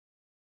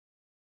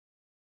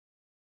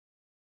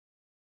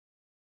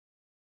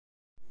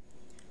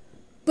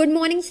Good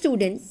morning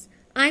students,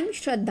 I am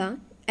Shraddha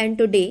and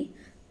today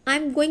I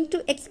am going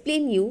to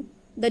explain you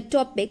the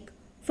topic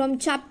from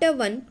chapter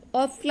 1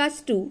 of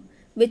class 2,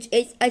 which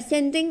is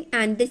ascending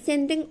and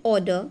descending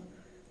order,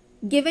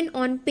 given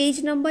on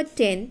page number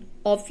 10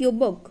 of your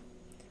book.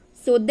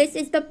 So this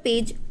is the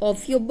page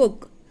of your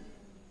book.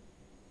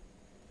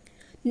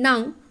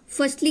 Now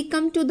firstly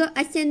come to the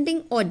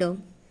ascending order.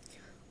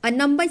 A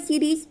number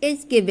series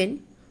is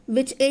given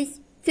which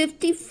is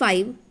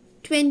 55,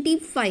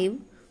 25,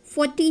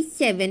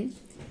 47,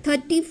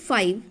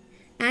 35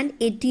 and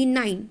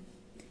 89,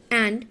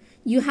 and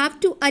you have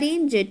to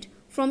arrange it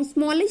from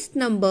smallest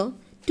number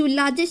to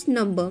largest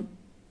number,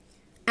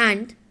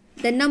 and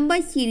the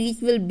number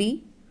series will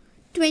be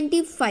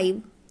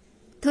 25,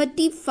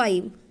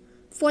 35,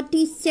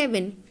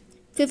 47,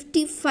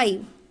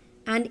 55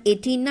 and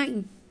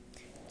 89.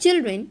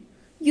 Children,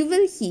 you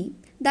will see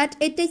that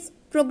it is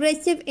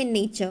progressive in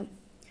nature.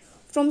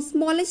 From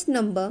smallest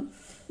number,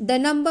 the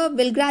number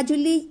will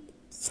gradually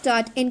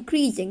start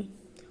increasing.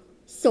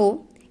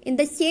 So, in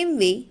the same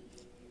way,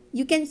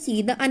 you can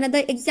see the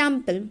another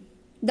example.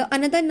 The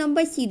another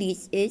number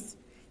series is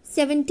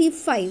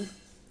 75,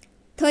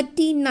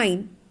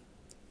 39,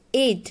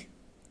 8,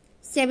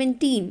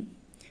 17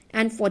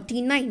 and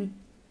 49.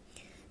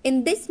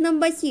 In this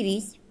number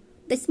series,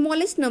 the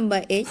smallest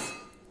number is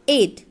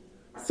 8.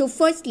 So,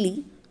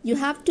 firstly, you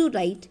have to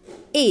write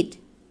 8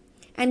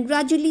 and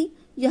gradually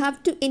you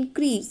have to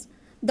increase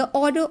the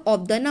order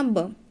of the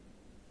number,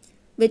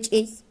 which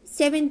is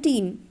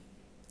 17,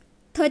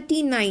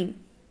 39,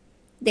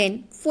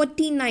 then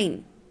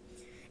 49,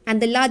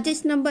 and the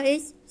largest number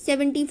is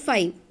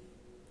 75.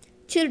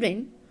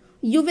 Children,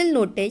 you will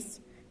notice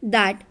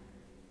that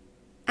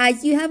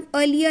as you have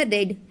earlier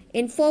read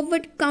in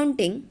forward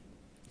counting,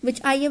 which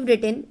I have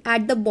written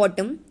at the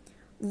bottom,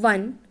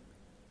 1,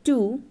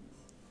 2,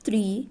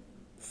 3,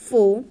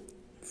 4,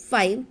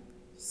 5,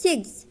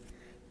 6.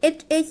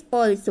 It is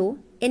also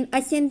in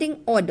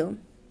ascending order.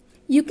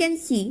 You can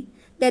see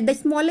that the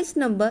smallest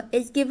number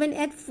is given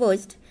at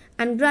first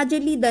and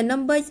gradually the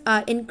numbers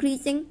are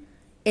increasing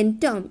in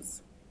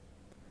terms.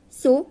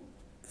 So,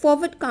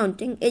 forward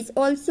counting is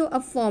also a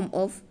form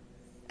of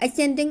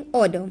ascending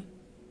order.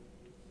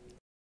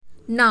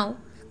 Now,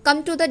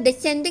 come to the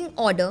descending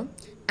order,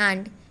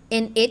 and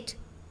in it,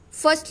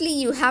 firstly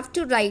you have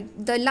to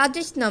write the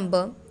largest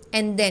number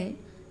and then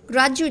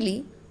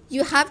gradually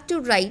you have to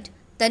write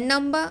the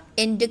number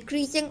in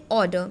decreasing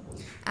order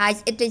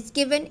as it is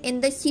given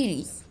in the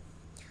series.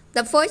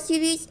 The first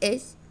series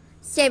is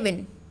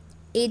 7,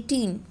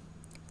 18,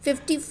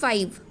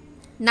 55,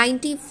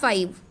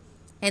 95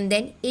 and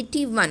then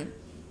 81.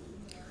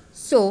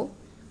 So,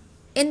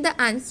 in the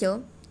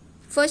answer,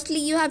 firstly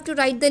you have to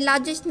write the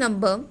largest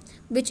number,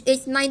 which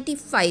is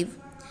 95,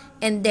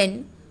 and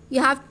then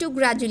you have to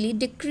gradually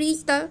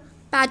decrease the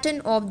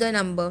pattern of the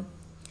number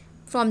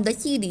from the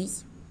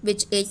series,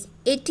 which is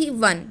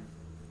 81,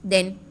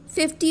 then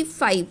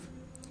 55,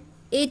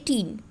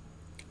 18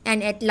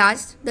 and at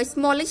last the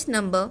smallest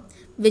number,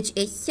 which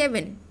is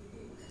 7.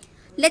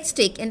 Let's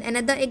take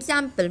another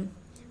example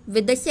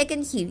with the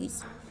second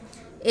series.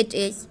 It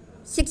is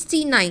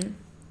 69,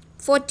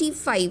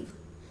 45,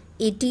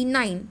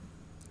 89,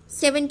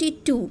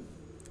 72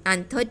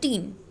 and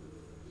 13.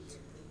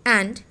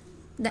 And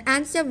the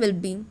answer will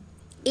be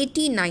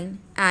 89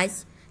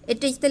 as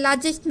it is the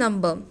largest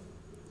number,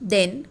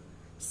 then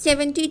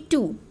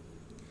 72,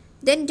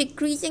 then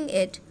decreasing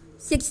it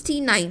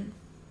 69,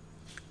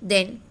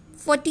 then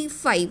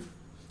 45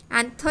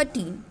 and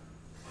 13,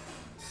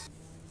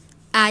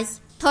 as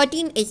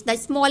 13 is the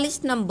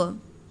smallest number.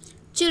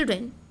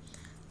 Children,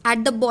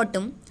 at the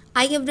bottom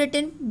I have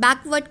written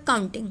backward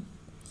counting.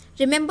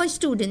 Remember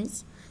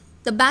students,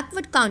 the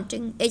backward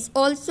counting is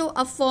also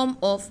a form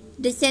of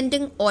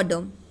descending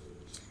order,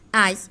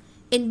 as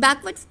in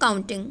backward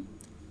counting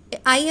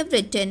I have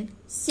written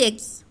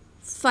 6,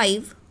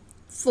 5,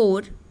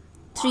 4,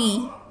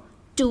 3,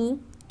 2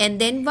 and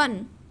then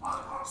 1.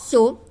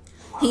 So,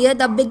 here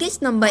the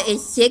biggest number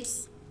is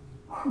 6,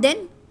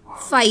 then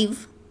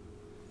 5,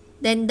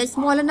 then the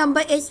smaller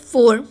number is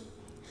 4,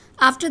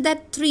 after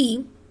that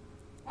 3,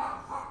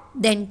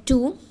 then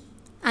 2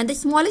 and the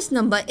smallest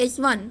number is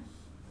 1.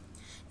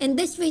 In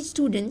this way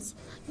students,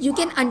 you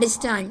can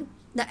understand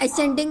the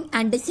ascending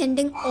and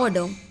descending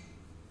order.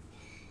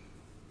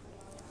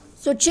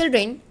 So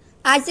children,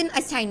 as an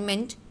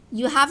assignment,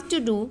 you have to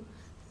do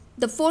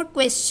the 4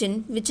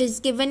 questions which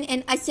is given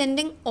in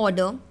ascending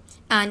order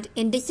and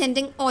in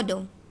descending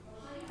order.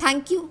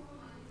 Thank you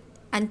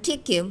and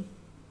take care.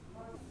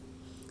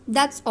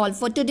 That's all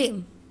for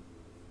today.